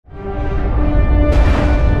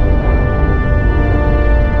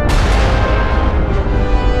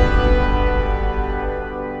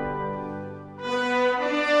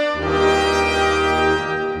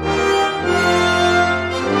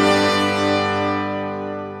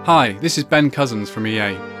Hi, this is Ben Cousins from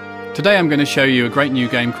EA. Today I'm going to show you a great new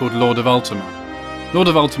game called Lord of Ultima. Lord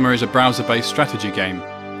of Ultima is a browser-based strategy game.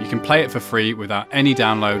 You can play it for free without any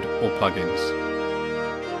download or plugins.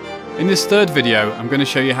 In this third video, I'm going to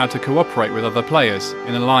show you how to cooperate with other players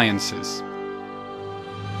in alliances.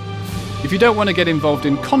 If you don't want to get involved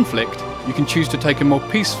in conflict, you can choose to take a more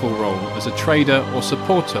peaceful role as a trader or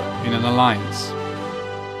supporter in an alliance.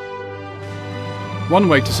 One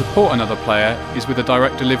way to support another player is with a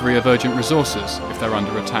direct delivery of urgent resources if they're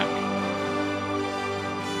under attack.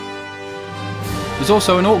 There's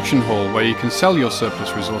also an auction hall where you can sell your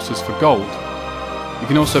surplus resources for gold. You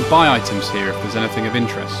can also buy items here if there's anything of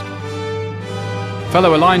interest.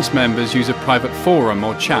 Fellow Alliance members use a private forum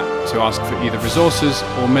or chat to ask for either resources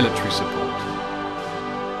or military support.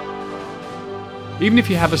 Even if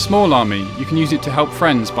you have a small army, you can use it to help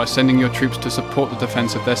friends by sending your troops to support the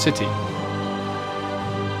defense of their city.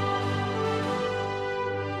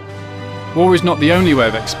 War is not the only way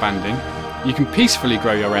of expanding. You can peacefully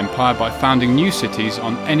grow your empire by founding new cities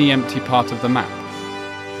on any empty part of the map.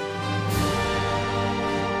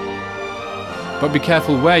 But be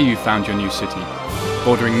careful where you found your new city.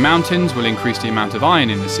 Bordering mountains will increase the amount of iron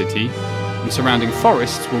in the city, and surrounding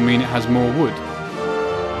forests will mean it has more wood.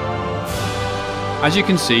 As you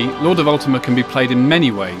can see, Lord of Ultima can be played in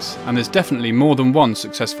many ways, and there's definitely more than one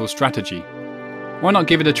successful strategy. Why not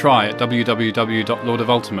give it a try at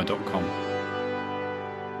www.lordofultima.com?